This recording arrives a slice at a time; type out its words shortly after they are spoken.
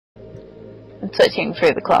switching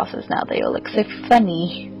through the classes now. They all look so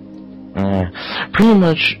funny. Pretty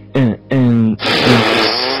much in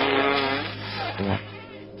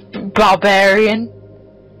Barbarian.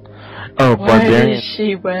 Oh, Barbarian. What is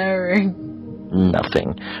she wearing?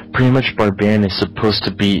 Nothing. Pretty much Barbarian is supposed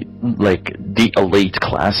to be like the elite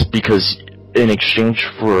class because in exchange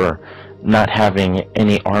for not having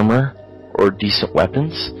any armor or decent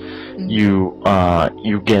weapons, you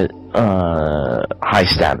get high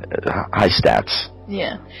stats.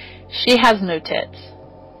 Yeah. She has no tits.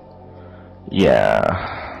 Yeah.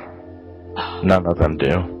 None of them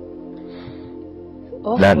do.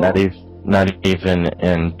 Awful. Not even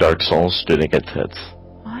in Dark Souls do they get tits.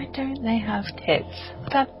 Why don't they have tits?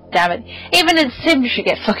 God damn it. Even in Sims you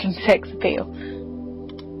get fucking sex appeal.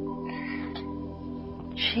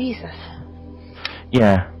 Jesus.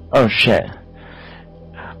 Yeah. Oh shit.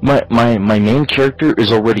 My main character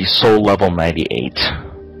is already soul level 98.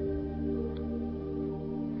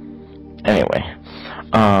 Anyway.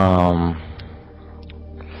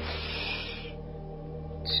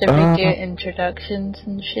 Should we do introductions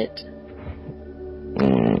and shit?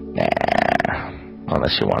 Nah.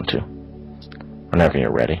 Unless you want to. Whenever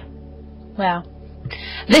you're ready. Well.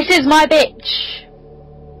 This is my bitch!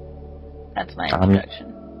 That's my introduction.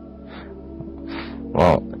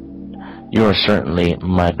 Well, you are certainly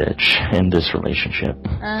my bitch in this relationship.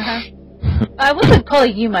 Uh-huh. I wasn't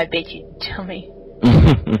calling you my bitch, you dummy.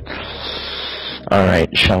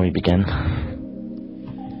 Alright, shall we begin?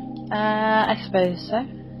 I suppose so.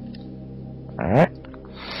 Alright.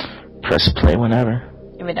 Press play whenever.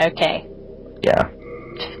 You mean okay? Yeah.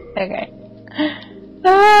 Okay.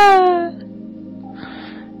 Ah.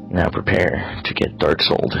 Now prepare to get dark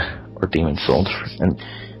souled or demon souled. And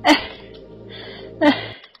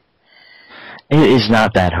it is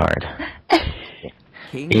not that hard.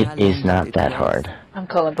 It is not that hard. I'm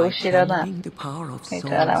calling bullshit on that. Okay, tell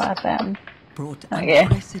that what I found. Okay.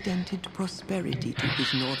 Unprecedented prosperity to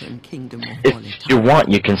his northern kingdom of If you want,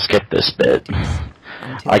 you can skip this bit.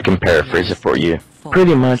 I can paraphrase it for you.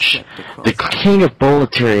 Pretty much, the king of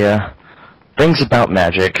Boletaria brings about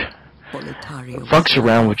magic, fucks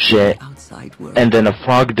around with shit, and then a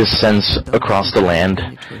fog descends across the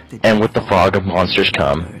land, and with the fog, monsters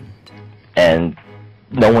come, and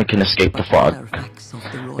no one can escape the fog,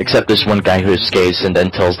 except this one guy who escapes and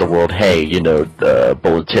then tells the world, hey, you know, the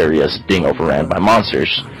Boletaria is being overran by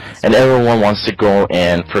monsters, and everyone wants to go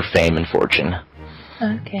in for fame and fortune.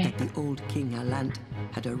 Okay.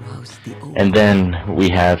 And then we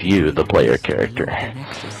have you, the player character,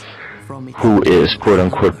 who is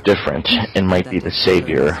quote-unquote different and might be the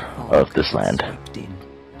savior of this land.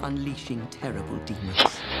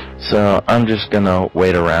 So I'm just gonna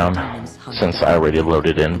wait around since I already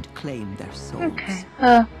loaded in. Okay.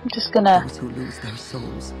 I'm just gonna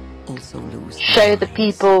show the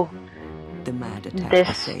people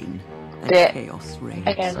this bit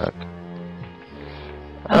again.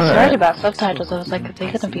 I was worried about subtitles. I was like, are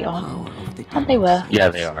they gonna be on? And they were. Yeah,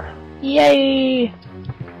 they are. Yay!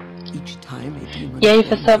 Yay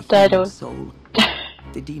for subtitles.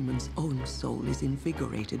 The demon's own soul is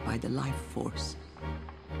invigorated by the life force.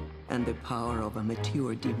 And the power of a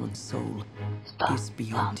mature demon's soul is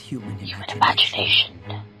beyond human imagination.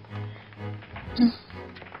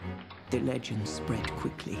 The legend spread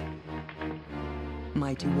quickly.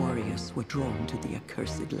 Mighty warriors were drawn to the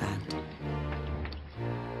accursed land.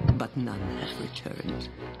 But none have returned.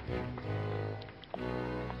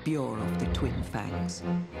 Pure of the twin fangs.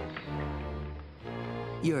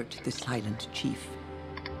 Yurt the silent chief.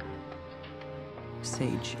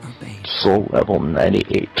 Sage Urbane. Soul level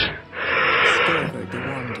 98. Skerver the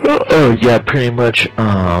wanderer. Oh yeah, pretty much,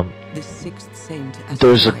 The sixth saint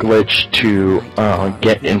there's a glitch to,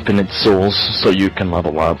 get infinite souls so you can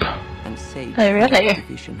level up. And Sage Oh, really? the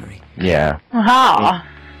visionary. Yeah. Aha!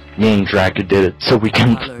 Me and Draco did it so we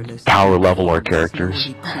can power level our characters.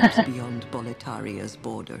 Slowly creeps beyond Boletaria's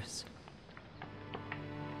borders.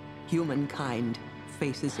 Humankind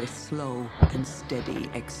faces a slow and steady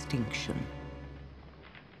extinction.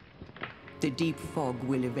 The deep fog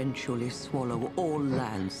will eventually swallow all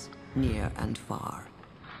lands, near and far.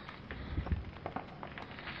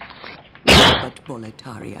 But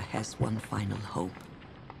Boletaria has one final hope.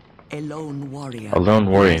 A lone warrior. A lone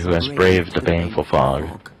warrior who has braved the baneful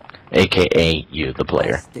fog. AKA you, the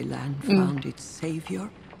player. Has the land found its savior?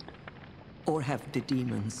 Or have the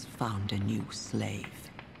demons found a new slave?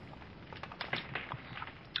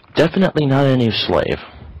 Definitely not a new slave.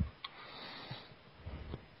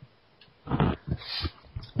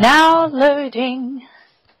 Now loading.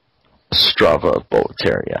 Strava of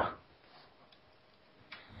Boletaria.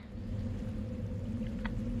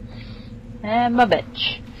 And my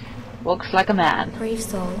bitch. Walks like a man. Brave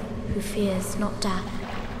soul who fears not death.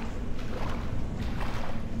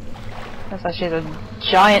 That's why she has a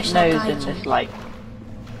giant nose in this light.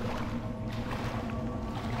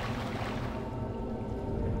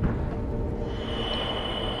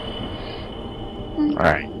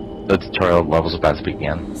 Alright, the tutorial level's about to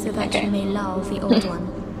begin. So that you may lull the old one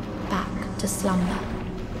back to slumber.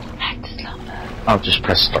 Back to slumber. I'll just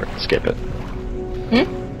press start and skip it.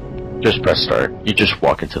 Just press start. You just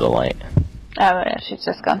walk into the light. Oh yeah, she's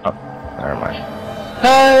just gone. Oh, never mind.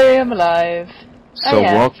 Hey, I'm alive. So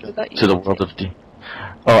walk to the world of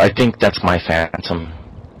Oh, I think that's my phantom.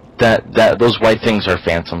 Those white things are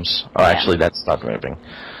phantoms. Oh, actually, that's not moving.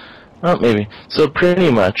 Oh, maybe. So pretty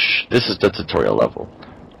much, this is the tutorial level.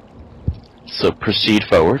 So proceed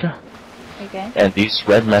forward. Okay. And these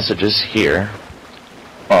red messages here.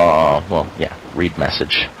 Well, yeah, read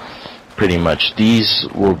message. Pretty much, these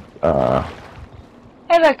will.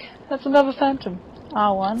 Hey, look, that's another phantom.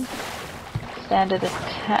 R1. Standard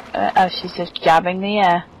attack. Oh, she's just jabbing the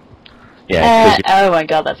air. Yeah. Oh my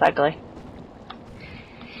god, that's ugly.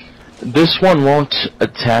 This one won't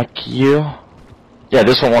attack you. Yeah,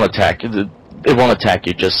 this one won't attack you. It won't attack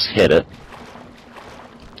you, just hit it.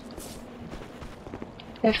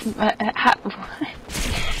 If you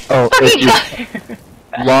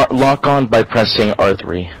lock on by pressing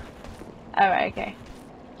R3. Alright, okay.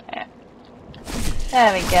 Yeah.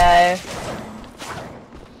 There we go.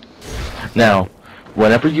 Now,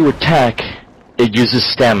 whenever you attack, it uses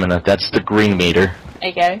stamina. That's the green meter.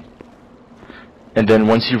 Okay. And then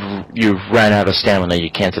once you've ran out of stamina, you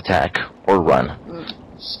can't attack or run.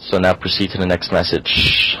 So now proceed to the next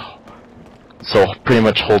message. So pretty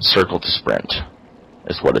much hold circle to sprint,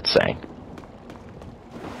 is what it's saying.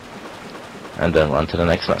 And then run to the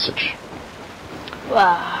next message.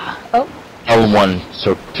 Wow. Oh. L1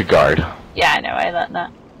 so to guard. Yeah, I know, I learned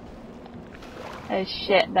that. Oh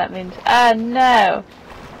shit, that means... Oh no!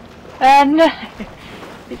 Oh no!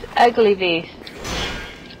 This ugly beast.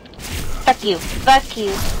 Fuck you, fuck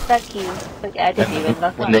you, fuck you. Look, I didn't even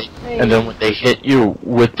look on. And then when they hit you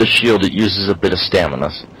with the shield, it uses a bit of stamina.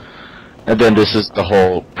 And then this is the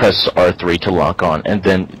whole press R3 to lock on, and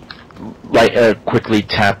then quickly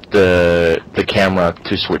tap the camera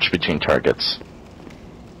to switch between targets.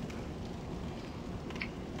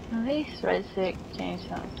 Release red stick, change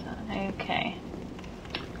that. Okay.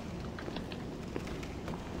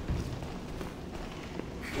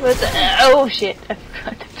 What's that? Oh shit! I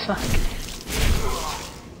forgot to plug.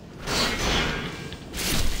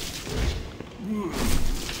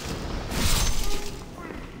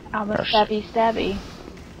 I'm a stabby.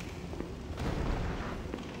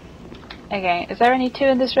 Okay, is there only two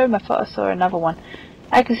in this room? I thought I saw another one.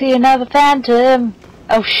 I can see another phantom!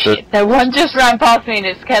 Oh shit, that one just ran past me and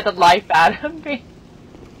it scared the life out of me.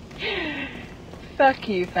 Fuck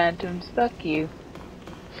you, phantoms, fuck you.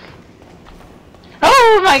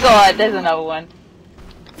 Oh my god, there's another one.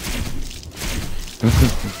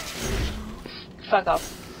 Fuck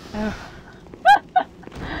off.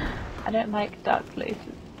 I don't like dark places.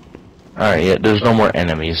 Alright, yeah, there's no more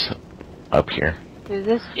enemies up here. Is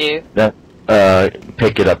this you? That,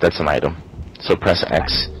 pick it up, that's an item. So press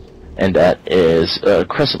X. And that is,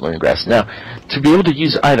 crescent moon grass. Now, to be able to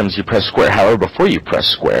use items, you press square. However, before you press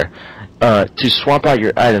square, to swap out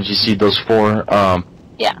your items, you see those four,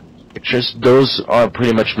 pictures? Those are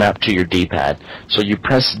pretty much mapped to your D-pad. So you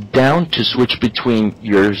press down to switch between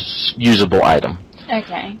your usable item.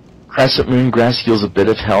 Okay. Crescent moon grass heals a bit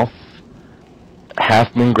of health.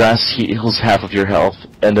 Half moon grass heals half of your health.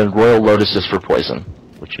 And then royal lotus is for poison,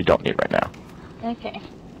 which you don't need right now. Okay.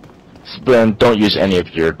 So then don't use any of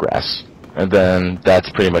your grass. And then that's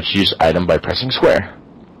pretty much use item by pressing square.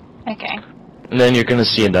 Okay. And then you're going to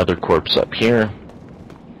see another corpse up here.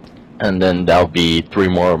 And then that'll be 3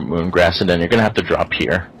 more moon grass, and then you're going to have to drop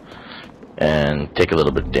here. And take a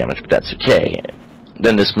little bit of damage, but that's okay.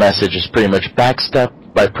 Then this message is pretty much backstep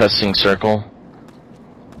by pressing circle.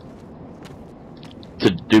 To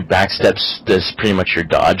do backsteps, this is pretty much your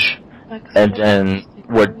dodge. And then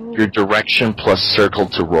what your direction plus circle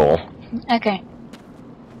to roll. Okay.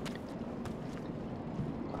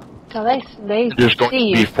 So they There's going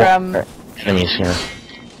see to be you 4 from... enemies here.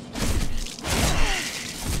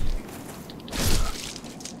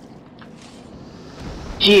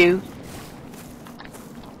 Jew.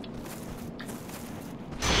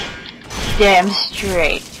 Damn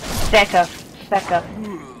straight. Stack up.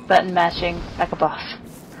 Button matching like a boss.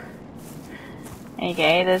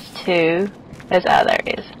 Okay, there's 2. There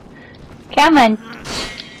is. Come on.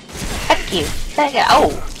 Fuck you. Faggot.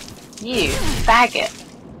 Oh! You faggot.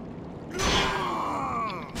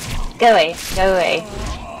 Go away. Go away.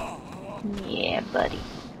 Yeah, buddy.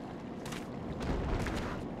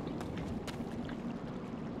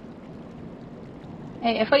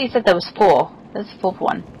 Hey, I thought you said there was 4. There's the 4th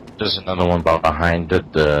one. There's another one behind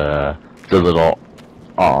the little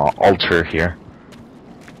altar here.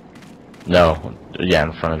 No, yeah,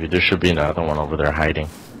 in front of you. There should be another one over there hiding.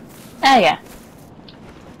 Oh yeah.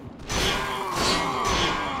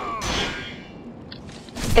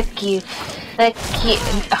 Fuck you. Fuck you.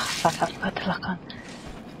 Oh fuck, I forgot to lock on.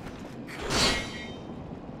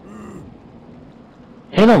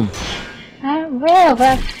 Hit him! I will,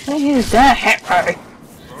 but please don't hit me.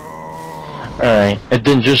 Alright, and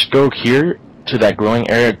then just go here to that glowing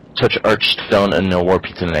area, touch Archstone, and it'll warp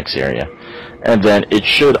you to the next area. And then it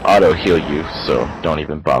should auto-heal you, so don't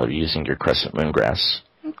even bother using your Crescent Moon Grass.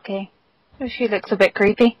 Okay. Oh, she looks a bit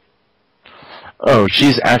creepy. Oh,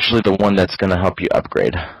 she's actually the one that's gonna help you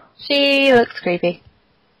upgrade. She looks creepy.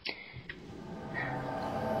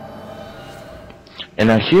 And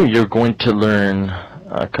now here you're going to learn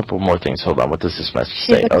a couple more things. Hold on, what does this message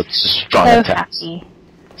say? Oh, it's a strong so attack. Happy.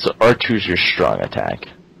 So R2's your strong attack.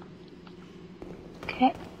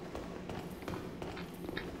 Okay.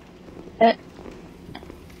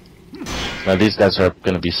 Now these guys are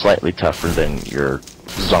going to be slightly tougher than your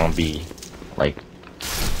zombie, like...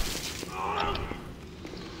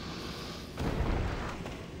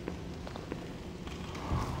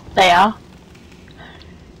 They are.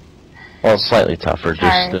 Well, slightly tougher.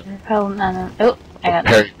 Just oh, I got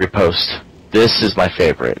parry riposte. This is my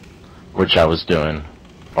favorite, which I was doing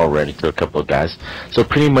already to a couple of guys. So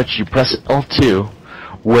pretty much you press L2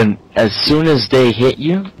 when, as soon as they hit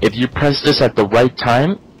you, if you press this at the right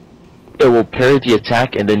time, it will parry the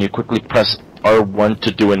attack, and then you quickly press R1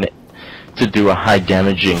 to do a high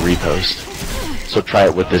damaging riposte. So try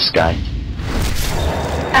it with this guy.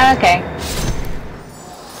 okay.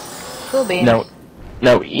 Cool beans.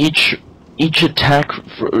 Now each attack,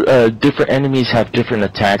 different enemies have different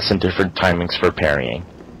attacks and different timings for parrying.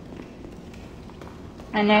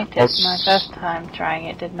 I noticed my first time trying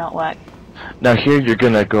it did not work. Now here you're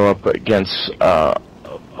gonna go up against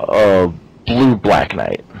blue Black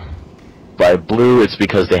Knight. By blue, it's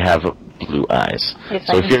because they have blue eyes. Yes,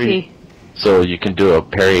 so I can see. So you can do a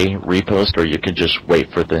parry riposte, or you can just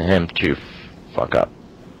wait for him to fuck up.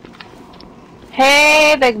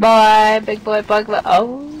 Hey, big boy, bugler.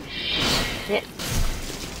 Oh shit.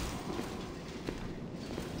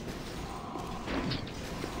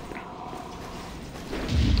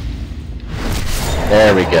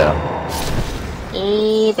 There we go.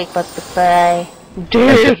 Hey, big boy.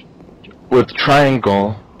 Dude! With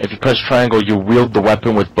triangle, if you press triangle, you wield the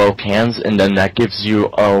weapon with both hands, and then that gives you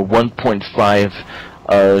a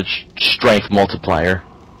 1.5 strength multiplier.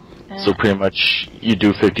 So pretty much, you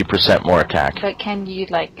do 50% more attack. But can you,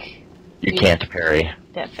 like... You can't parry.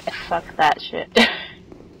 Fuck that shit.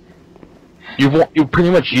 You pretty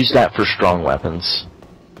much use that for strong weapons.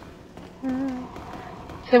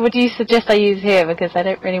 So what do you suggest I use here? Because I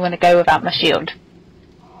don't really want to go without my shield.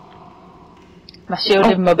 My shield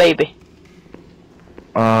and my baby.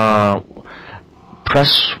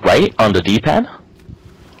 Press right on the D-pad.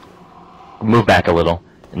 Move back a little.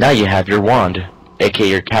 Now you have your wand, aka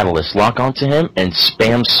your catalyst. Lock onto him and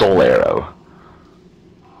spam Soul Arrow.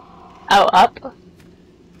 Oh, up?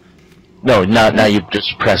 No, now you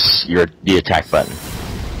just press the attack button.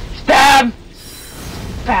 Stab!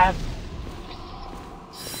 Stab.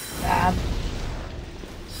 Stab.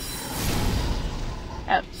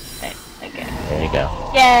 Oh, okay. There you go.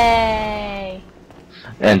 Yay!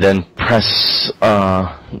 And then press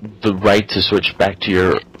the right to switch back to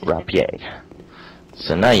your rapier.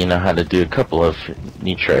 So now you know how to do a couple of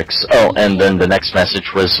neat tricks. Oh, and then the next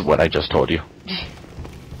message was what I just told you.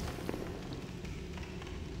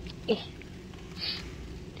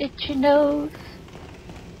 Did you know?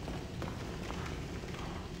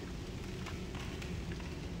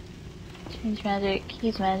 Change magic,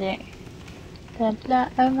 use magic. Blah, blah.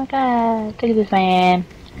 Oh my god, look at this man.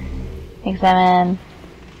 Examine.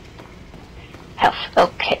 Health,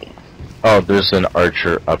 okay. Oh, there's an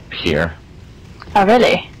archer up here. Oh,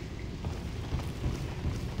 really?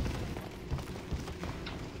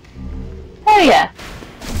 Oh yeah.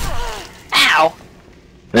 Ow!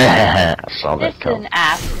 I saw that This is come. an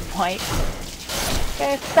ass point.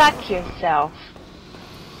 Go suck yourself.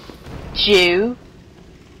 Jew.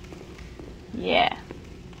 Yeah.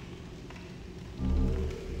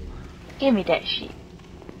 Give me that shit.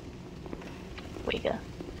 Wiggle.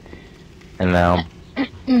 And now,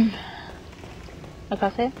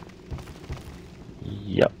 Across here?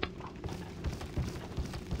 yep.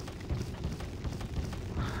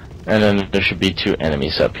 And then there should be 2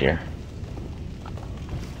 enemies up here.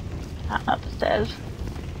 Up the stairs.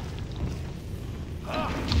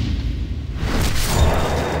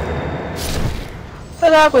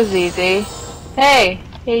 Well, that was easy. Hey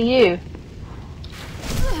you.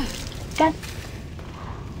 God.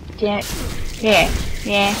 Yeah.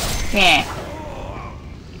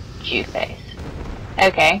 Jew face.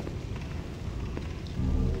 Okay.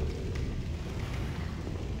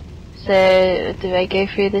 So, do I go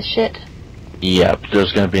through this shit? Yep,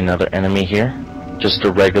 there's gonna be another enemy here. Just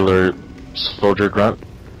a regular soldier grunt.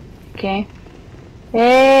 Okay.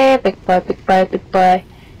 Hey, big boy, big boy, big boy.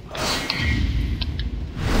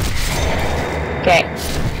 Okay.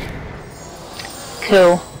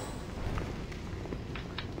 Cool.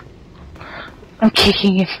 I'm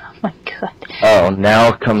kicking him. Oh my god. Oh,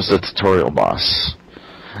 now comes the tutorial boss.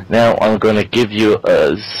 Now I'm gonna give you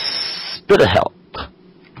a bit of help.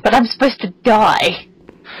 But I'm supposed to die.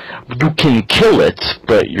 You can kill it,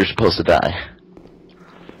 but you're supposed to die.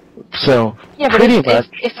 So, Yeah, but pretty much...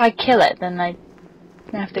 if I kill it, then I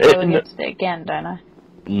have to go against it again, don't I?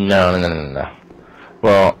 No.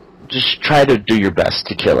 Well, just try to do your best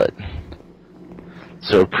to kill it.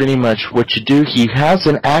 So pretty much what you do, he has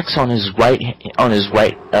an axe on his on his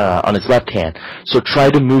left hand. So try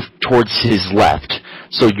to move towards his left,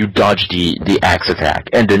 so you dodge the axe attack,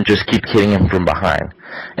 and then just keep hitting him from behind.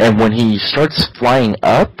 And when he starts flying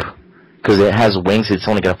up, because it has wings, it's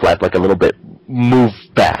only gonna flap like a little bit. Move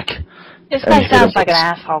back. This guy sounds like an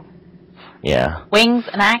asshole. Yeah. Wings,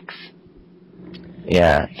 an axe.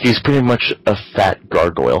 Yeah, he's pretty much a fat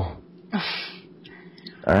gargoyle.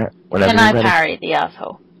 Alright, whenever Can you're I ready. parry the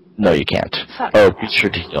asshole? No, you can't. Fuck. Oh, be sure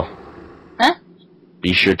to heal. Huh?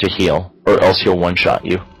 Be sure to heal, or else he'll one-shot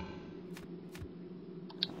you.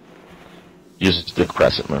 Use the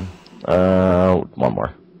crescent moon. One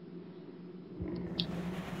more.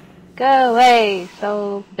 Go away,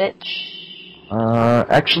 soul bitch.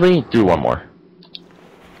 Actually, do one more.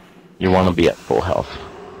 You want to be at full health.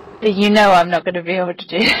 But you know I'm not going to be able to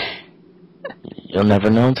do. You'll never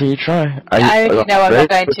know until you try. I already know I'm not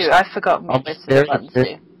going to. I forgot most of the buttons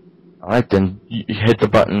do. Alright then, you hit the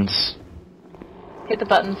buttons. Hit the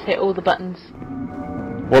buttons, hit all the buttons.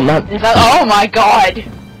 Well, not... Oh my god!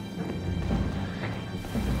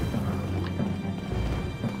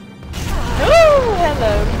 Ooh,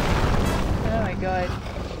 hello! Oh my god.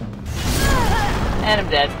 And I'm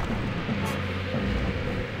dead.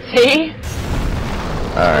 See?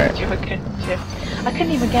 Alright. I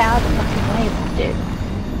couldn't even get out of the fucking way of this dude.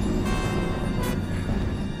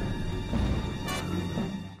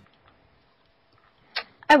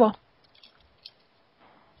 Oh well.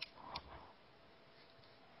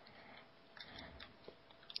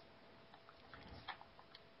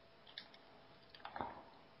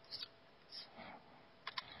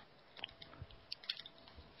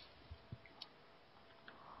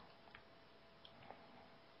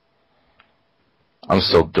 I'm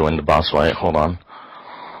still doing the boss fight, hold on.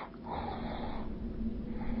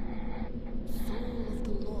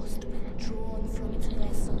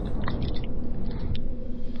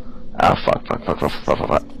 Ah, fuck.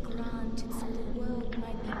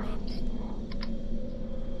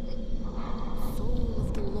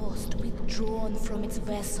 Drawn from its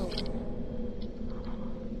vessel.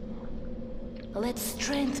 Let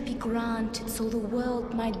strength be granted so the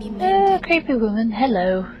world might be mended. Creepy woman,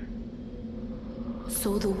 hello.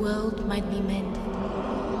 So the world might be mended.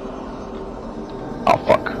 Oh,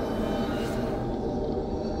 fuck.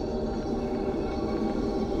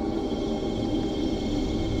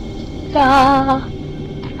 Ah,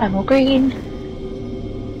 I'm all green.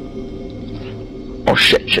 Oh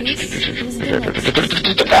shit.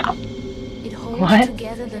 It holds What?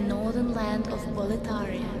 together the northern land of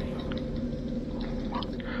Boletaria.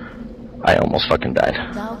 I almost fucking died.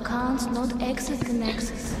 Thou canst not exit the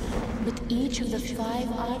nexus, but each of the 5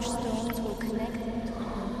 archstones will connect it.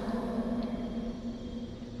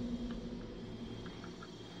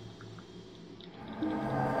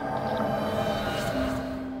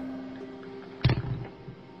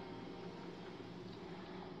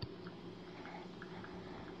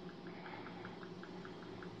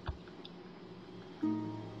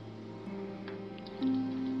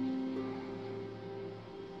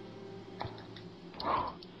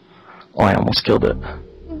 Oh, I almost killed it.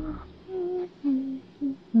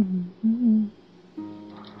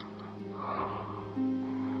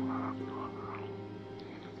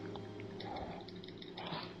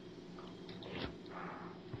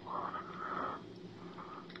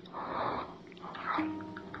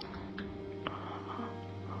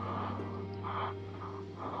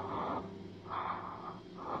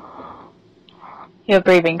 You're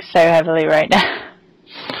breathing so heavily right now.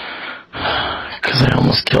 Because I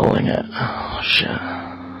almost killing it. Oh, shit.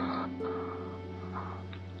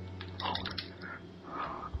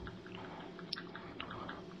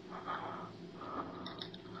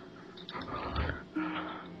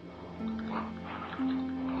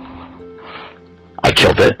 I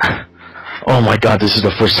killed it. Oh my god, this is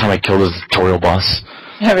the first time I killed a tutorial boss.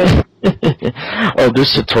 Oh, really? Oh,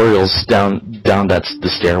 there's tutorials down that's the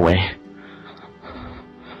stairway.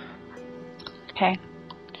 Okay.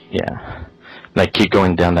 Yeah. And I keep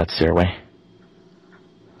going down that stairway.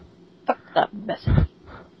 Fuck that message.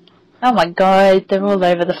 Oh my god, they're all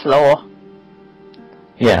over the floor.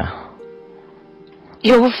 Yeah.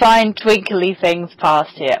 You'll find twinkly things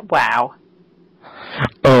past here. Wow.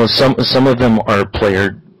 Oh, some of them are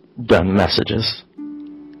player done messages.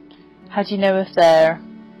 How do you know if they're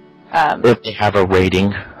If they have a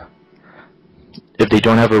rating. If they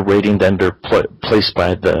don't have a rating, then they're placed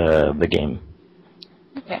by the game.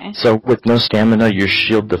 Okay. So with no stamina, your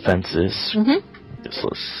shield defense is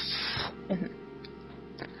useless.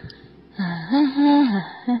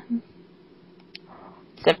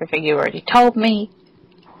 It's everything you already told me.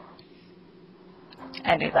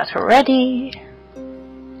 I knew that already.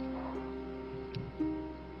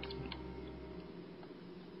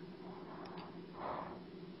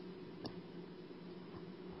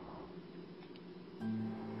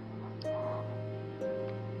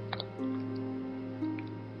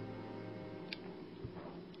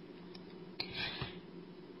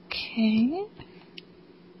 Okay.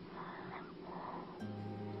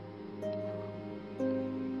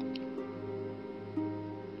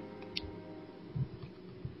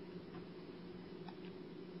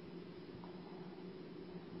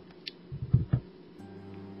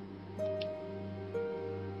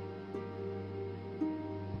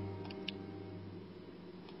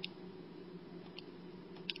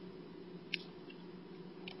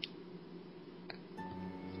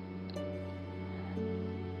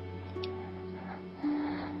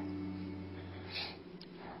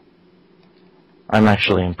 I'm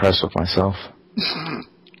actually impressed with myself.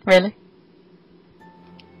 Really?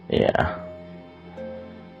 Yeah.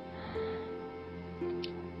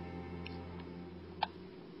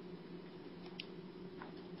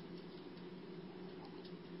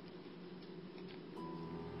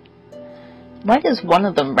 Why does one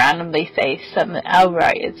of them randomly say something? Oh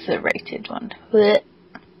right, it's a rated one. Blech.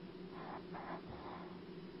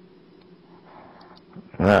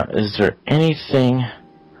 Now, is there anything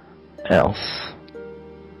else?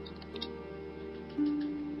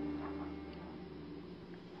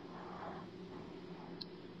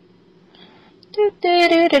 Do,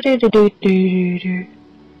 do, do, do, do, do, do, do.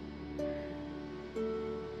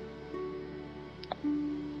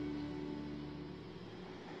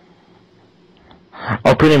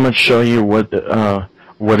 I'll pretty much show you what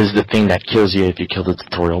is the thing that kills you if you kill the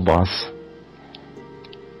tutorial boss.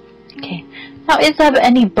 Okay. Now, is there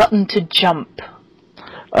any button to jump?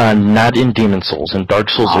 Not in Demon Souls. In Dark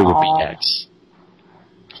Souls, it would be X.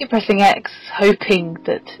 Keep pressing X, hoping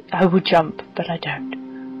that I will jump, but I don't.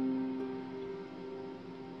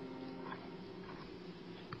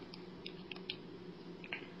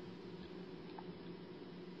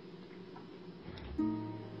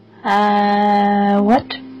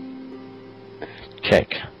 What?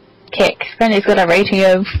 Kick. Kick. Apparently it's got a rating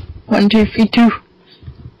of 1, 2, 3, 2.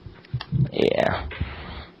 Yeah.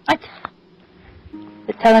 What?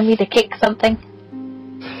 They're telling me to kick something?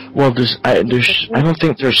 Well, I don't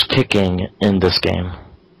think there's kicking in this game.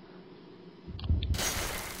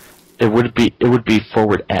 It would be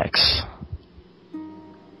forward X.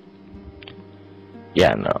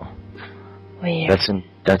 Yeah, no. Weird.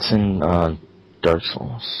 That's in Dark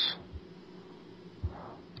Souls.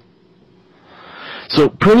 So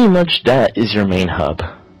pretty much that is your main hub.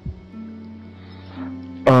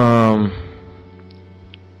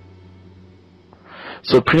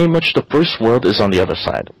 So pretty much the first world is on the other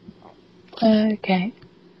side. Okay.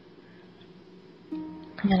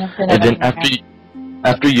 And then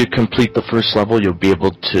after you complete the first level, you'll be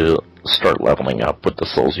able to start leveling up with the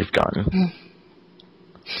souls you've gotten.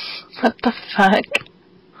 What the fuck?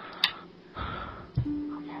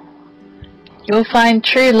 You'll find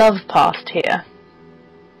true love past here.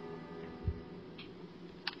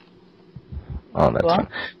 Oh, that's What? fine.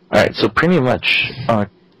 Alright, so pretty much,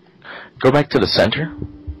 go back to the center,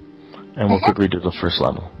 and we'll quickly do the first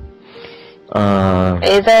level.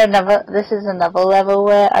 Is there another, this is another level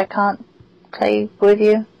where I can't play with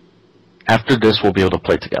you? After this, we'll be able to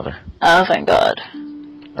play together. Oh, thank God.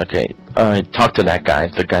 Okay, talk to that guy,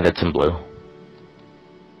 the guy that's in blue.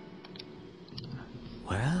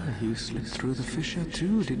 Well, You slipped through the fissure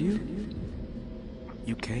too, did you?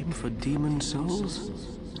 You came for demon souls?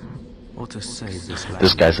 Or to save this land?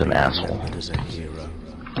 This guy's an asshole. Remembered as a hero.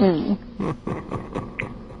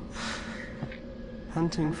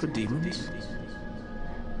 Hunting for demons?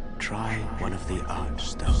 Try one of the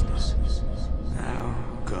archstones. Now,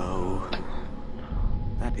 go.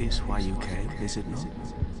 That is why you came, is it not?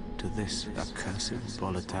 To this accursed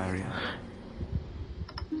Boletaria.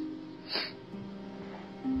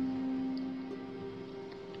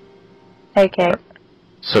 Okay.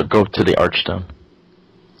 So go to the Archstone.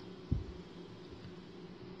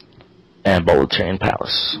 And Boletarian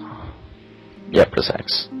Palace. Yeah, press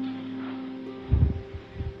X.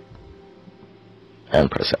 And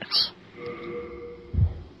press X.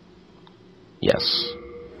 Yes.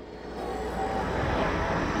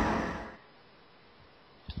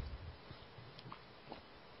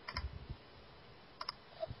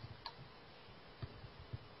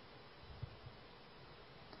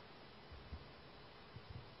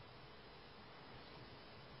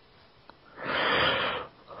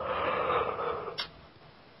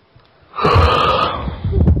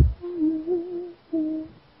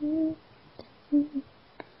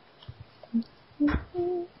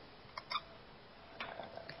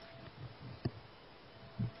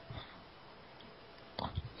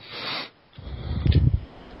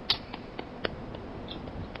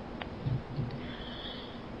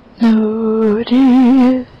 No,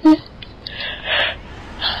 dear.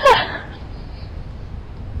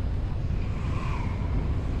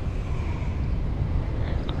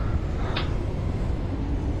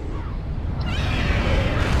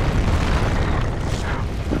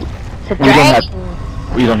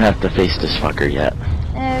 We don't have to face this fucker yet.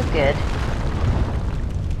 Oh, good.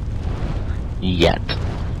 Yet.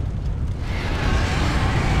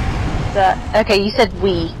 Okay, you said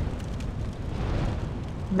we.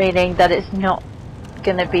 Meaning that it's not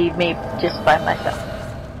gonna be me just by myself.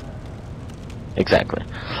 Exactly.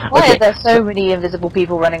 Why Okay, are there so many invisible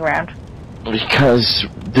people running around? because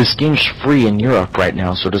this game's free in Europe right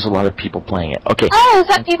now, so there's a lot of people playing it. Okay. Oh, is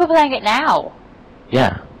that people playing it now?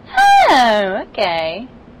 Yeah. Oh, okay.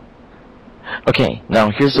 Okay,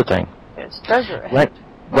 now here's the thing. It's treasure ahead.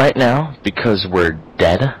 Right now, because we're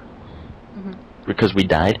dead, because we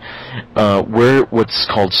died, we're what's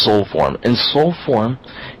called soul form. In soul form,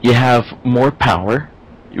 you have more power.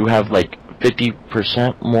 You have like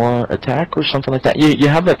 50% more attack or something like that. You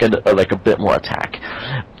have like a bit more attack,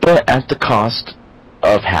 but at the cost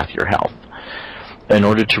of half your health. In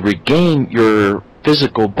order to regain your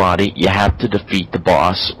physical body, you have to defeat the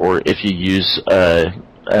boss, or if you use a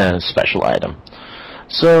special item.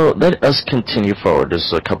 So let us continue forward.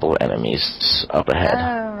 There's a couple of enemies up ahead.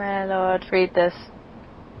 Oh my lord, read this.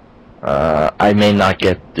 I may not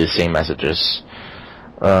get the same messages.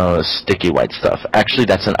 Sticky white stuff. Actually,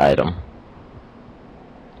 that's an item.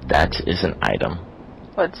 That is an item.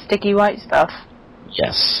 What, sticky white stuff?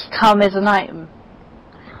 Yes. Come as an item.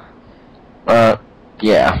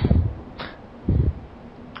 Yeah.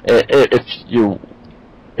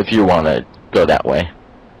 If you want to go that way.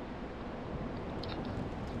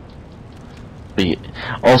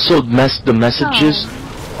 Also, the messages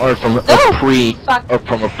are from a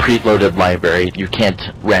preloaded library. You can't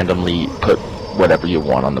randomly put whatever you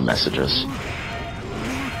want on the messages.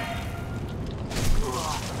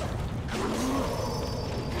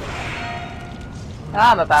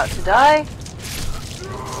 I'm about to die.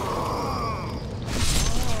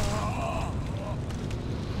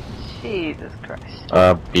 Jesus Christ.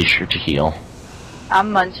 Be sure to heal.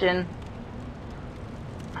 I'm munching.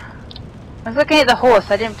 I was looking at the horse.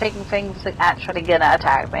 I didn't think things was actually gonna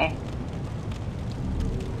attack me.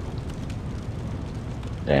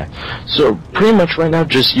 Yeah. So pretty much right now,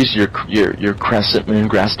 just use your crescent moon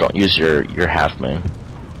grass. Don't use your half moon.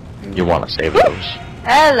 You want to save those.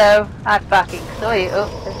 Hello. I fucking saw you. Oh,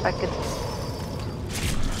 if I could.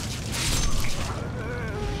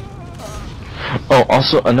 Oh,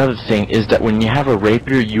 also another thing is that when you have a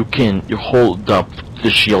rapier, you hold up the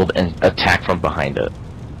shield and attack from behind it.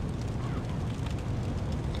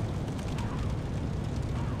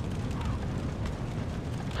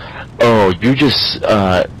 Oh, you just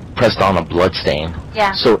pressed on a bloodstain.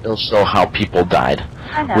 Yeah. So it'll show how people died.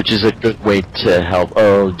 I know. Which is a good way to help.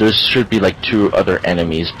 Oh, there should be like 2 other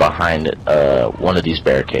enemies behind one of these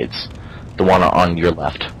barricades. The one on your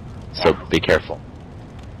left. So be careful.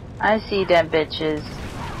 I see them bitches.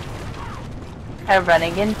 I'm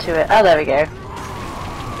running into it. Oh, there we go.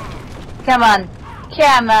 Come on.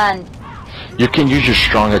 Come on. You can use your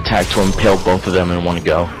strong attack to impale both of them in one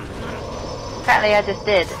go. Apparently I just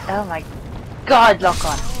did. Oh my god, lock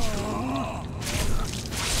on.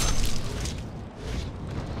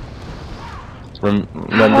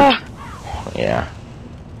 Remember? Yeah.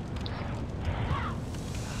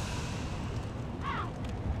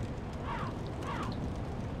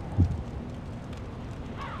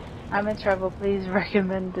 I'm in trouble. Please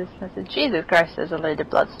recommend this message. Jesus Christ, there's a load of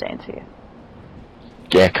bloodstains here.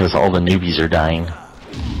 Yeah, because all the newbies are dying.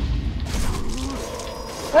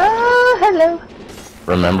 Oh, hello.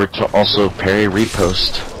 Remember to also parry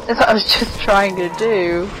repost. That's what I was just trying to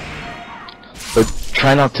do. But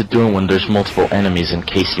try not to do it when there's multiple enemies in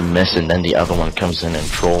case you miss and then the other one comes in and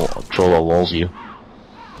troll-a-lulls you.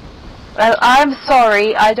 Well, I'm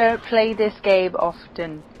sorry, I don't play this game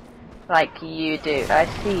often like you do. I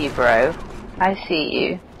see you, bro. I see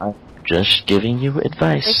you. I'm just giving you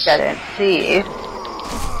advice. I don't see you.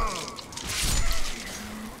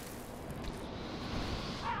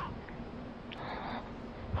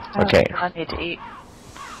 Okay. Oh, I need to eat.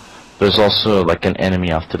 There's also like an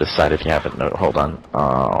enemy off to the side if you haven't noticed. Hold on.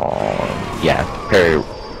 Yeah, parry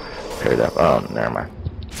that. Oh, never mind.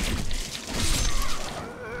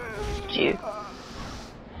 You.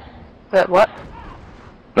 But what?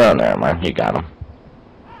 No, never mind. You got him.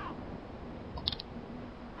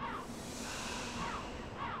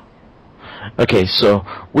 Okay, so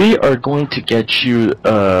we are going to get you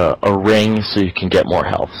a ring so you can get more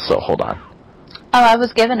health. So hold on. Oh, I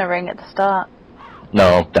was given a ring at the start.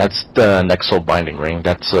 No, that's the next soul binding ring.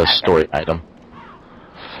 That's a story item.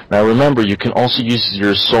 Now remember, you can also use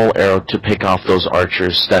your soul arrow to pick off those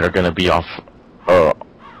archers that are going to be off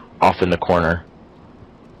in the corner.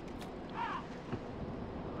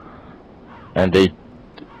 And they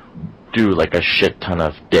do like a shit ton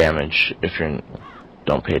of damage if you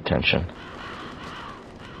don't pay attention.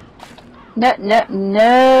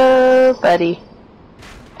 No, buddy.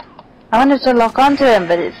 I wanted to lock onto him,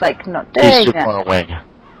 but it's like not doing He's too it. far away.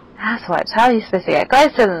 Asswipes, how are you supposed to get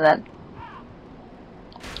close to them then?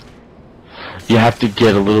 You have to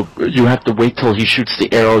get a little. You have to wait till he shoots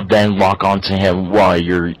the arrow, then lock onto him while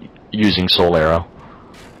you're using soul arrow.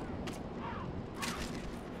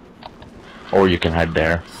 Or you can hide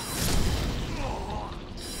there.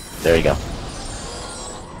 There you go.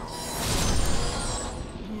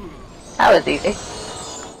 That was easy.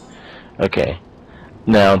 Okay.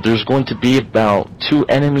 Now there's going to be about 2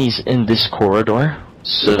 enemies in this corridor,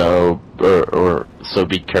 so so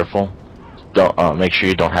be careful. Don't make sure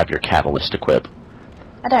you don't have your catalyst equipped.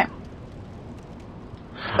 I don't.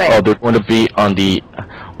 Wait. Oh, they're going to be on the.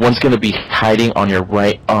 One's going to be hiding on your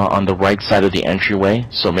right, on the right side of the entryway.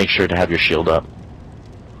 So make sure to have your shield up.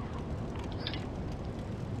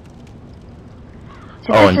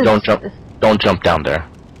 So Oh, and this don't jump down there.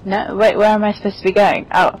 No, wait, where am I supposed to be going?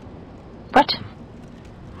 Oh. What?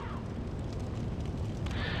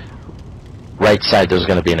 Right side, there's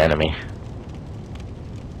going to be an enemy.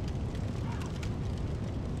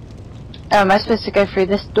 Oh, am I supposed to go through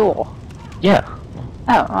this door? Yeah.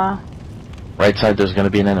 Oh, Right side, there's going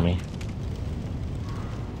to be an enemy.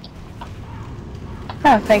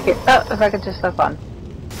 oh, thank you. Oh, if I could just look on.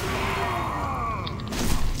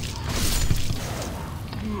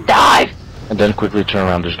 Dive! And then quickly turn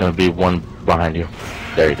around, there's going to be one behind you.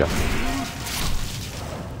 There you go.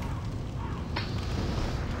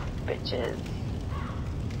 Bitches.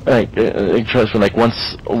 Like, trust me, like,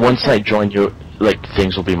 once I join you, like,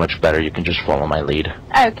 things will be much better. You can just follow my lead.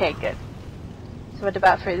 Okay, good. So what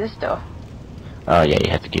about through this door? Yeah, you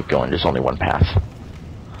have to keep going. There's only one path.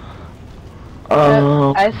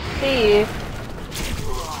 I see.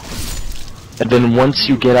 And then once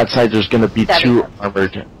you get outside, there's gonna be That'd 2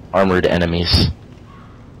 be armored enemies.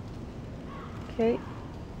 Okay.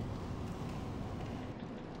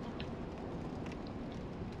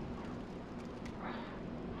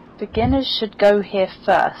 Beginners should go here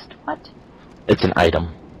first. What? It's an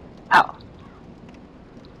item. Oh.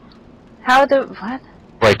 How do... what?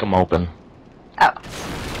 Break them open. Oh.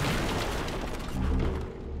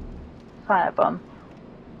 Firebomb.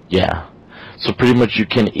 Yeah. So pretty much you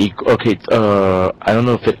can okay, I don't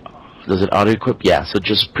know if it does it auto equip? Yeah, so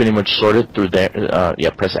just pretty much sort it through there, yeah,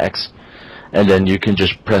 press X. And then you can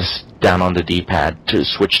just press down on the D-pad to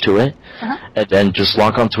switch to it. And then just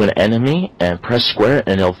lock onto an enemy and press square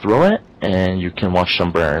and he'll throw it and you can watch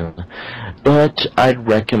them burn. But I'd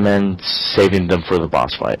recommend saving them for the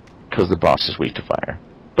boss fight, because the boss is weak to fire.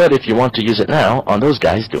 But if you want to use it now, on those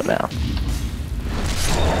guys, do it now.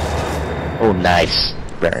 Oh, nice.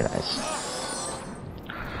 Very nice.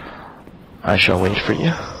 I shall wait for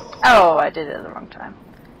you. Oh, I did it at the wrong time.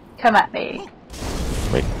 Come at me.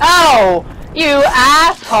 Wait. Oh! You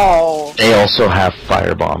asshole! They also have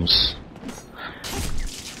fire bombs.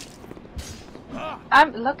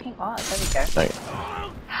 I'm looking on. There we go.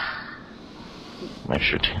 Make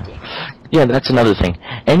sure to. Yeah, that's another thing.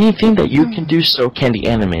 Anything that you can do, so can the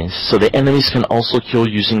enemies. So the enemies can also kill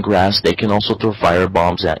using grass, they can also throw fire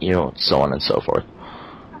bombs at you, so on and so forth.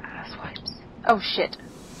 Swipes. Oh shit.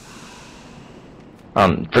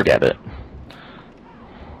 Forget it.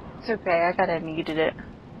 It's okay, I kinda needed it.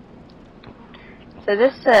 So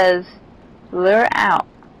this says, lure out.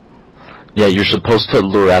 Yeah, you're supposed to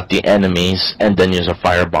lure out the enemies, and then use a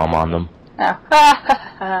firebomb on them.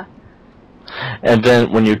 Oh. And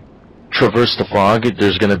then when you traverse the fog,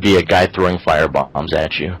 there's gonna be a guy throwing firebombs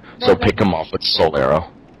at you. So pick him off with Soul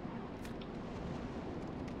Arrow.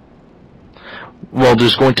 Well,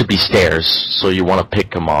 there's going to be stairs, so you want to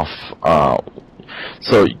pick him off.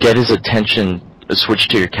 So get his attention, switch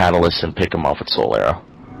to your catalyst, and pick him off with Soul Arrow.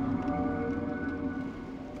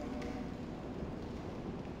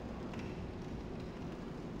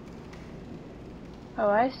 Oh,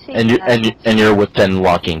 I see. And you're within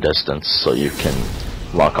locking distance, so you can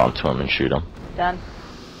lock onto him and shoot him. Done.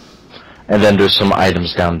 And then there's some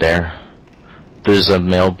items down there. There's a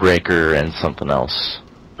mail breaker and something else,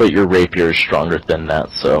 but your rapier is stronger than that,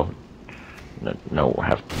 so don't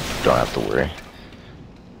have to worry.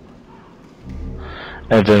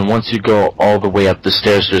 And then once you go all the way up the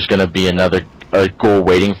stairs, there's going to be another ghoul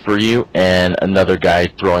waiting for you, and another guy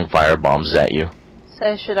throwing fire bombs at you.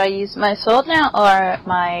 So should I use my sword now, or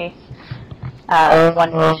my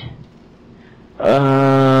one?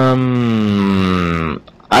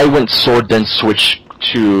 I went sword, then switch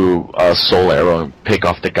to Soul Arrow and pick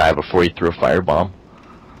off the guy before you threw a firebomb.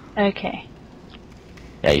 Okay.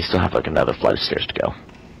 Yeah, you still have like another flight of stairs to go.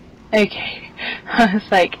 Okay. I was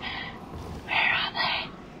like, where are they?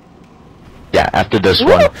 Yeah, after this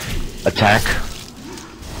one, attack,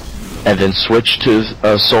 and then switch to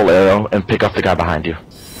Soul Arrow and pick off the guy behind you.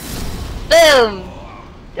 Boom!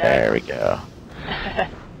 There we go.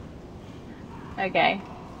 Okay.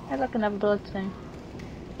 Hey, look, another bloodstone.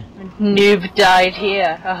 Noob died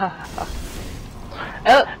here.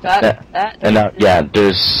 Oh, that. And now, yeah,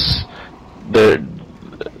 there's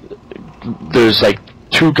like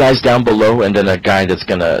 2 guys down below, and then a guy that's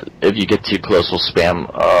gonna, if you get too close, will spam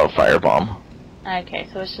firebomb. Okay,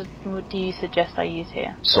 so what do you suggest I use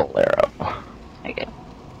here? Soul Arrow. Okay.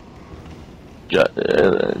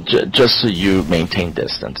 Just so you maintain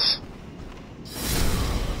distance.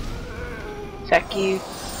 Check you.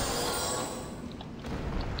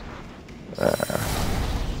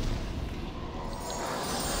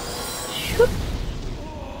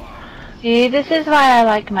 See, this is why I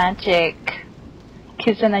like magic.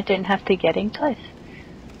 Because then I don't have to get in close.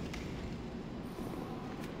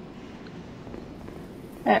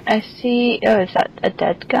 I see... Oh, is that a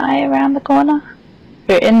dead guy around the corner?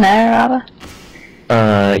 Or in there, rather?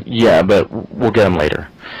 Yeah, but we'll get him later.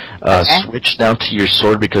 Okay. Switch now to your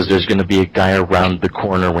sword, because there's going to be a guy around the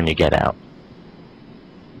corner when you get out.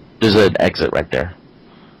 There's an exit right there.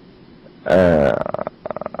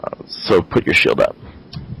 So put your shield up.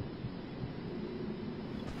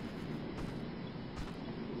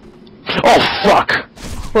 Oh fuck!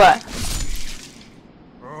 What?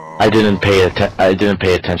 I didn't pay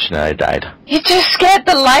attention and I died. You just scared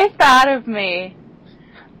the life out of me.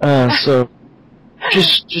 So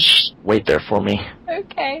just wait there for me.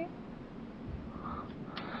 Okay.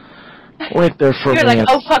 Wait there for me. You're like,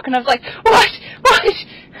 oh fuck, and I was like, what?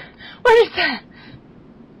 What is that?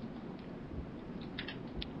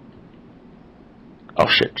 Oh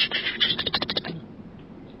shit.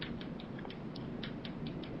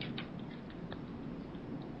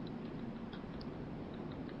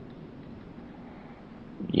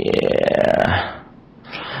 Yeah.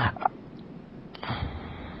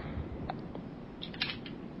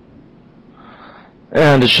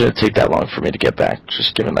 And it shouldn't take that long for me to get back.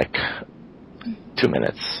 Just give it like 2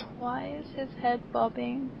 minutes. Why is his head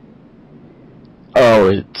bobbing? Oh,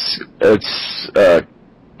 it's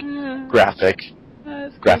graphic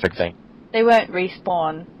thing. They won't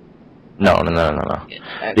respawn. No. Okay.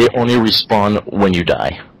 They only respawn when you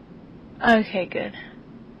die. Okay, good.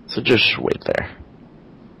 So just wait there.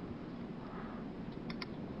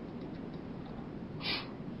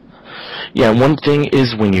 Yeah, one thing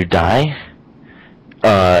is when you die,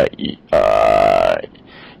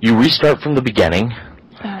 you restart from the beginning,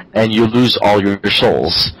 and you lose all your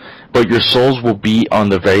souls. But your souls will be on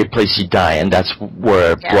the very place you die, and that's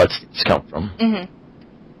where bloodstains come from. Mm-hmm.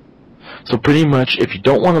 So pretty much, if you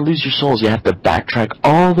don't want to lose your souls, you have to backtrack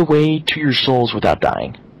all the way to your souls without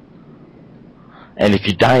dying. And if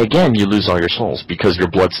you die again, you lose all your souls, because your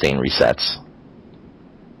bloodstain resets.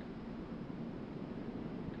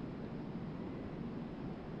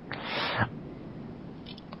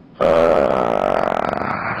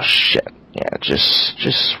 Shit. Yeah,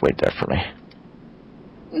 just wait there for me.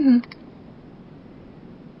 Mm-hmm.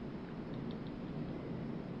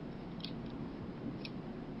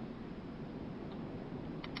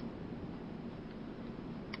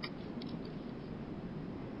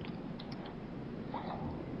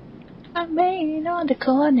 I'm waiting on the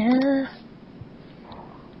corner.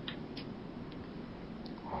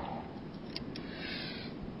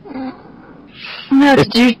 Now,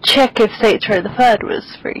 did you check if Saints Row the Third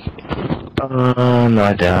was free? No,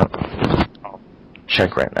 I doubt. I'll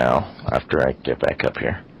check right now after I get back up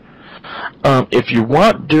here. If you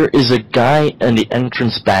want, there is a guy in the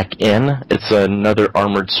entrance back in. It's another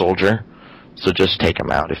armored soldier, so just take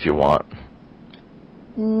him out if you want.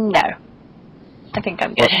 No. I think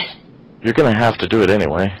I'm good. Well, you're gonna have to do it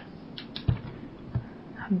anyway.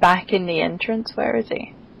 Back in the entrance? Where is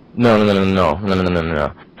he? No.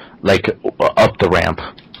 Like, up the ramp.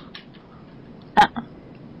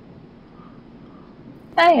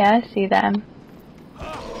 Oh yeah, I see them.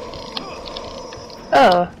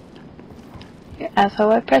 Oh. You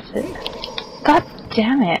asshole, I press it. God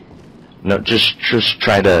damn it. No, just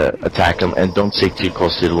try to attack him, and don't stay too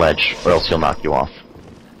close to the ledge, or else he'll knock you off.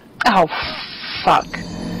 Oh, fuck.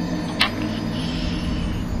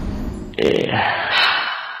 Yeah.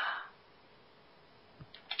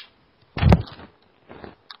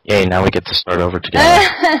 Yay, now we get to start over together.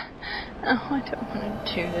 Oh, I don't want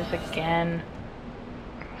to do this again.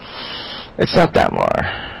 It's not that far.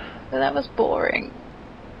 But that was boring.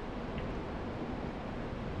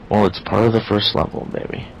 Well, it's part of the first level,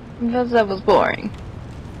 baby. Because that was boring.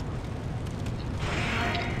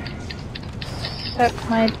 Suck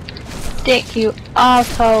my dick, you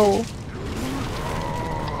asshole.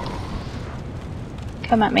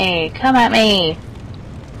 Come at me, come at me.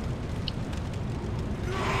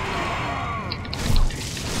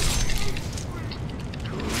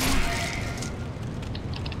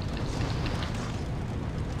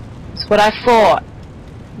 That's what I thought.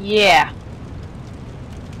 Yeah.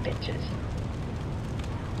 Bitches.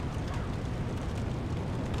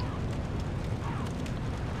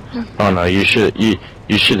 Oh no, you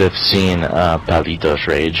should have seen Palitos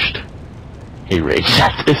raged. He raged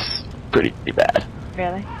at this pretty bad.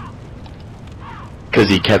 Really? Because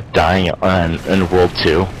he kept dying in World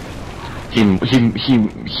 2.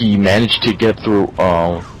 He managed to get through.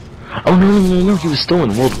 Oh no! He was still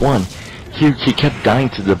in World 1. He kept dying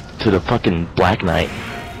to the fucking Black Knight.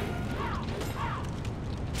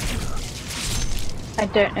 I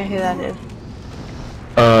don't know who that is.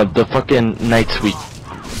 The fucking knights we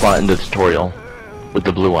fought in the tutorial with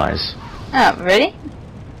the blue eyes. Oh, really?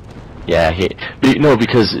 Yeah, no,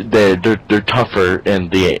 because they're tougher in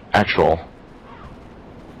the actual.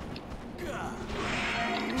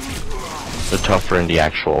 They're tougher in the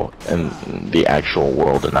actual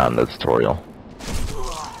world and not in the tutorial.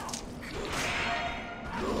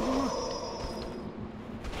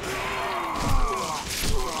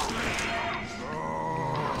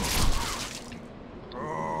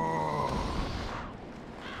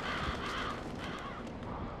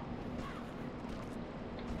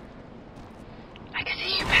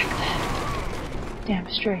 Damn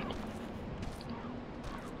straight.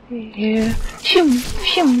 Yeah. Shum,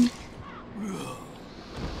 shum.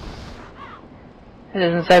 It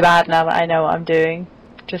isn't so bad now that I know what I'm doing.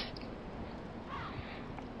 Just.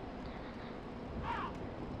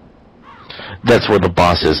 That's where the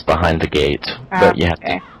boss is, behind the gate. But you have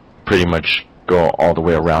to pretty much go all the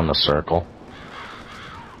way around the circle.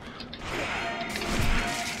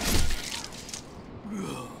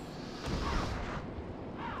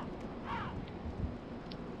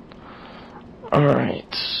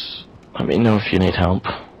 Alright. Let me know if you need help.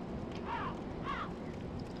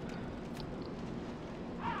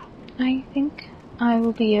 I think I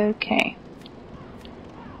will be okay.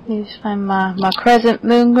 Just find my crescent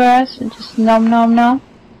moongrass and just nom nom nom.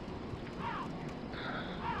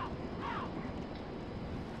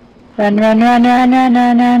 Run, run, run, run, run,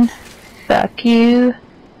 run, run. Fuck you.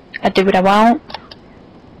 I do what I want.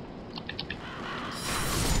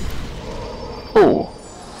 Ooh.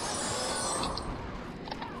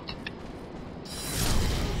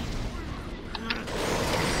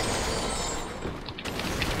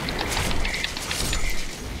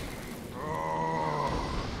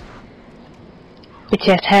 Bitch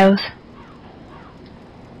ass house.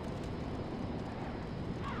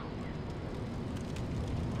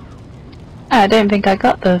 I don't think I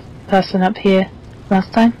got the person up here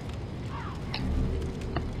last time.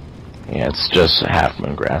 Yeah, it's just half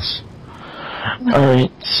moongrass.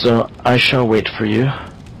 Alright, so I shall wait for you.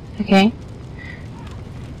 Okay.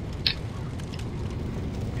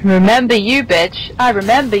 Remember you, bitch. I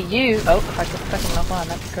remember you. Oh, if I could fucking lock on,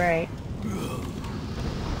 that'd be great.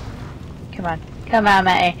 Come on. Come on,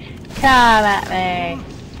 Matty. Come at me.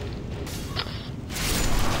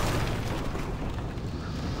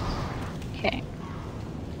 Okay.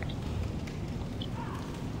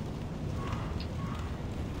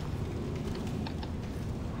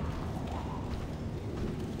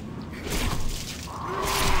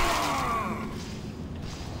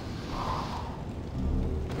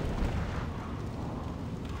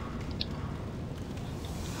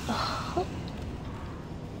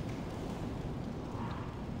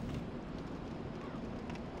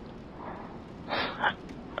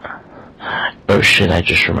 Oh shit, I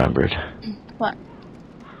just remembered. What?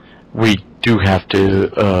 We do have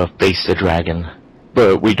to face the dragon,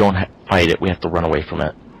 but we don't fight it, we have to run away from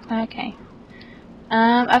it. Okay.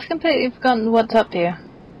 I've completely forgotten what's up here.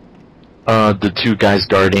 The two guys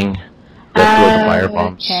guarding that throw the fire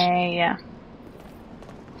bombs. Okay, yeah.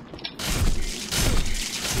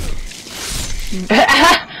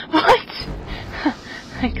 What?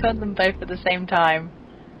 I got them both at the same time.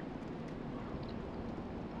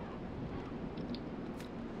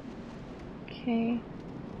 Okay.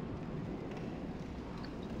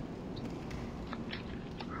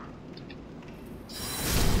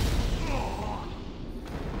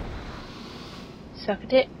 Suck a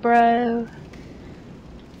dick, bro.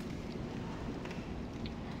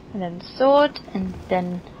 And then sword, and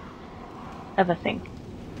then other thing.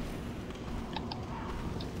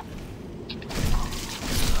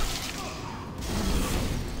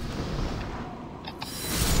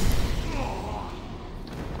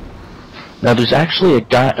 Now there's actually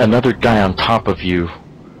another guy on top of you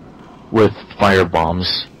with fire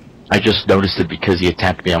bombs. I just noticed it because he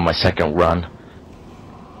attacked me on my second run.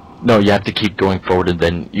 No, you have to keep going forward and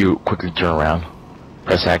then you quickly turn around.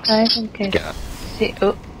 Press X. Okay. See,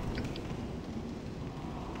 oh.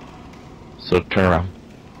 So turn around.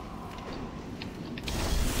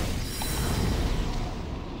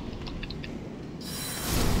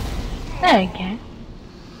 There we go.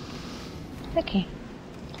 Okay.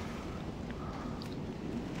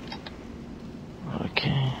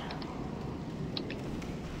 Okay.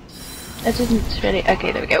 That didn't really.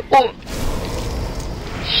 Okay, there we go. Oh!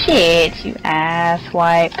 Shit, you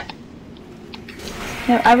asswipe.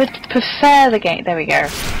 No, I would prefer the game. There we go.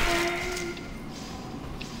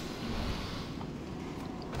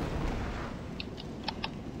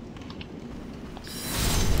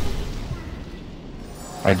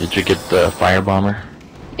 Alright, did you get the fire bomber?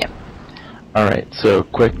 Yep. Alright, so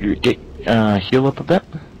quick, you get heal up a bit.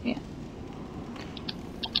 Yeah.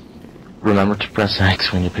 Remember to press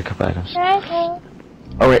X when you pick up items. Okay.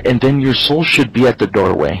 Alright, and then your soul should be at the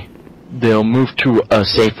doorway. They'll move to a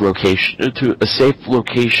safe location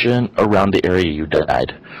around the area you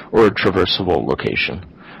died, or a traversable location.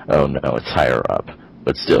 Oh no, it's higher up.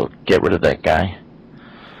 But still, get rid of that guy.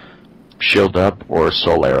 Shield up or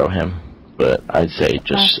soul arrow him. But I'd say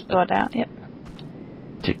just sword out, yep.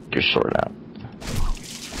 take your sword out.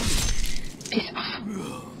 Piss off.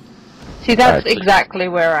 See, that's exactly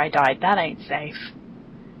where I died. That ain't safe.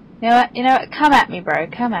 You know what? You know what? Come at me, bro.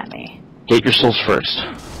 Come at me. Get your souls first.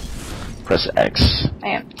 Press X. I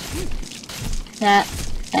am.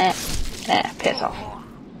 Piss off.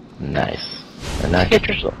 Nice. And now get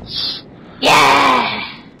your souls.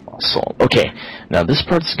 Yeah! Awesome. Okay, now this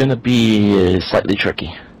part's gonna be slightly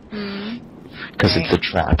tricky. Because it's a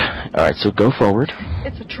trap. Alright, so go forward.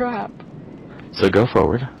 It's a trap. So go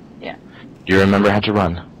forward. Yeah. Do you remember how to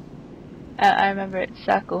run? I remember it's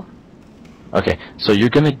circle. Okay, so you're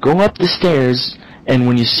gonna go up the stairs, and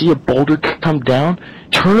when you see a boulder come down,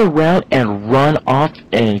 turn around and run off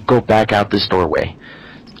and go back out this doorway.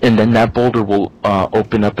 And then that boulder will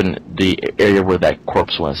open up in the area where that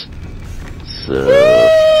corpse was. So...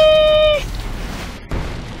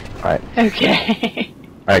 Alright. Okay.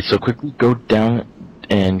 Alright, so quickly go down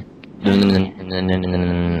and...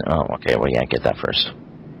 Oh, okay, well yeah, get that first.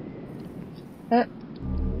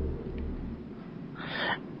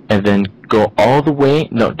 And then go all the way...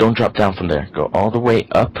 No, don't drop down from there. Go all the way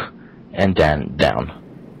up and down.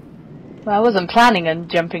 Well, I wasn't planning on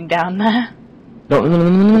jumping down there. No.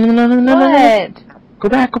 What? Go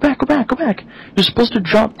back. You're supposed to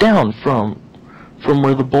drop down from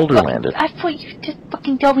where the boulder landed. I thought you just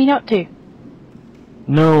fucking told me not to.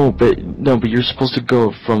 No, but you're supposed to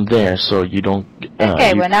go from there so you don't...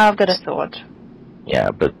 okay, well now I've got a sword.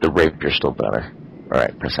 Yeah, but the rapier's still better.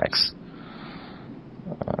 Alright, press X.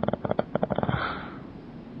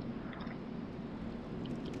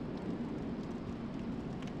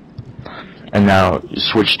 And now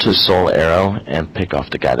switch to soul arrow and pick off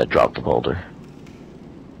the guy that dropped the boulder.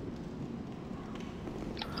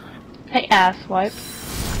 asswipe.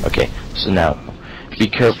 Okay, so now, be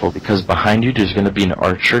careful, because behind you there's going to be an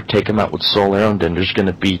archer. Take him out with soul arrow, and then there's going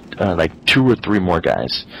to be like 2 or 3 more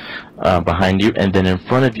guys behind you, and then in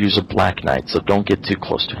front of you is a black knight, so don't get too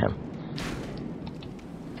close to him.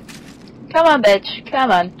 Come on, bitch. Come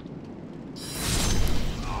on.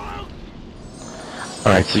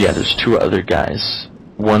 Alright, so yeah, there's 2 other guys.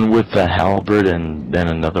 One with a halberd and then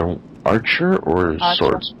another archer, or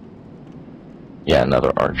swords? Yeah,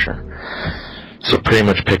 another archer. So pretty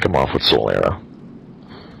much pick him off with soul arrow.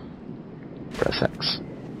 Press X.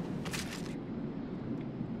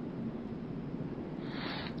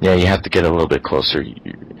 Yeah, you have to get a little bit closer.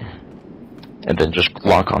 And then just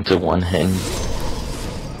lock onto one hand.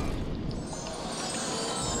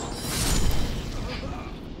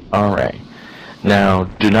 Alright. Now,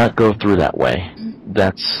 do not go through that way.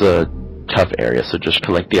 That's a tough area, so just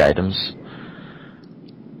collect the items.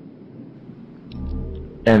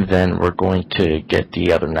 And then we're going to get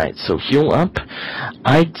the other knight. So heal up.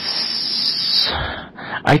 I'd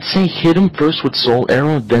say hit him first with soul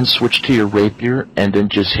arrow, then switch to your rapier, and then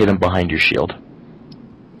just hit him behind your shield.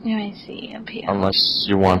 Let me see up here. Unless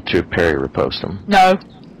you want to parry riposte him. No,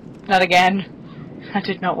 not again. That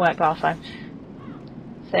did not work last time.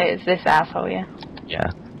 So it's this asshole, yeah?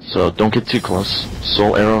 Yeah. So don't get too close.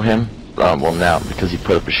 Soul arrow him. Well, now, because he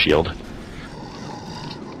put up a shield.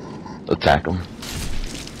 Attack him.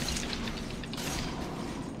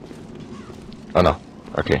 Oh no.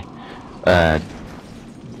 Okay. Oh.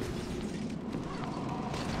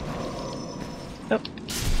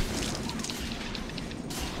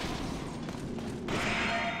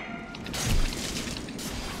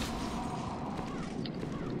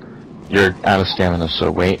 You're out of stamina, so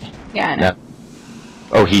wait. Yeah, I know. Yep.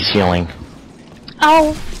 Oh, he's healing.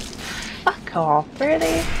 Oh, fuck off,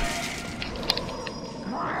 really?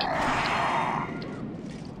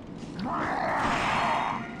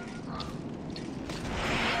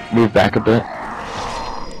 Move back a bit.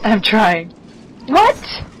 I'm trying. What?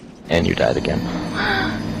 And you died again.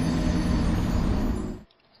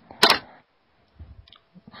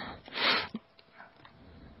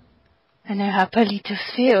 I know how Politos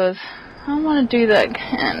feels. I don't want to do that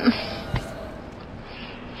again.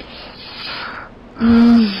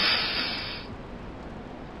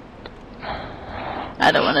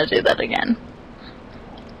 I don't want to do that again.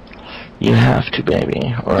 You have to,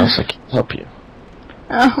 baby, or else I can't help you.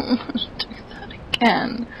 I don't want to do that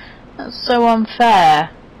again. That's so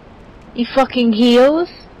unfair. He fucking heals?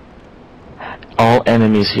 All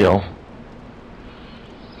enemies heal.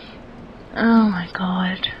 Oh my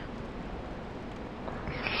god.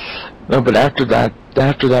 No, but after that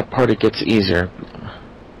part it gets easier.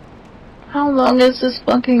 How long is this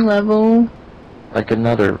fucking level? Like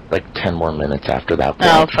another, 10 more minutes after that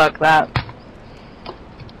point. Oh, fuck that.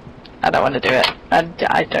 I don't want to do it. I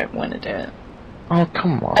don't want to do it. Oh,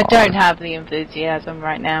 come on. I don't have the enthusiasm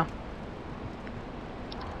right now.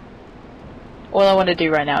 All I want to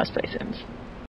do right now is play Sims.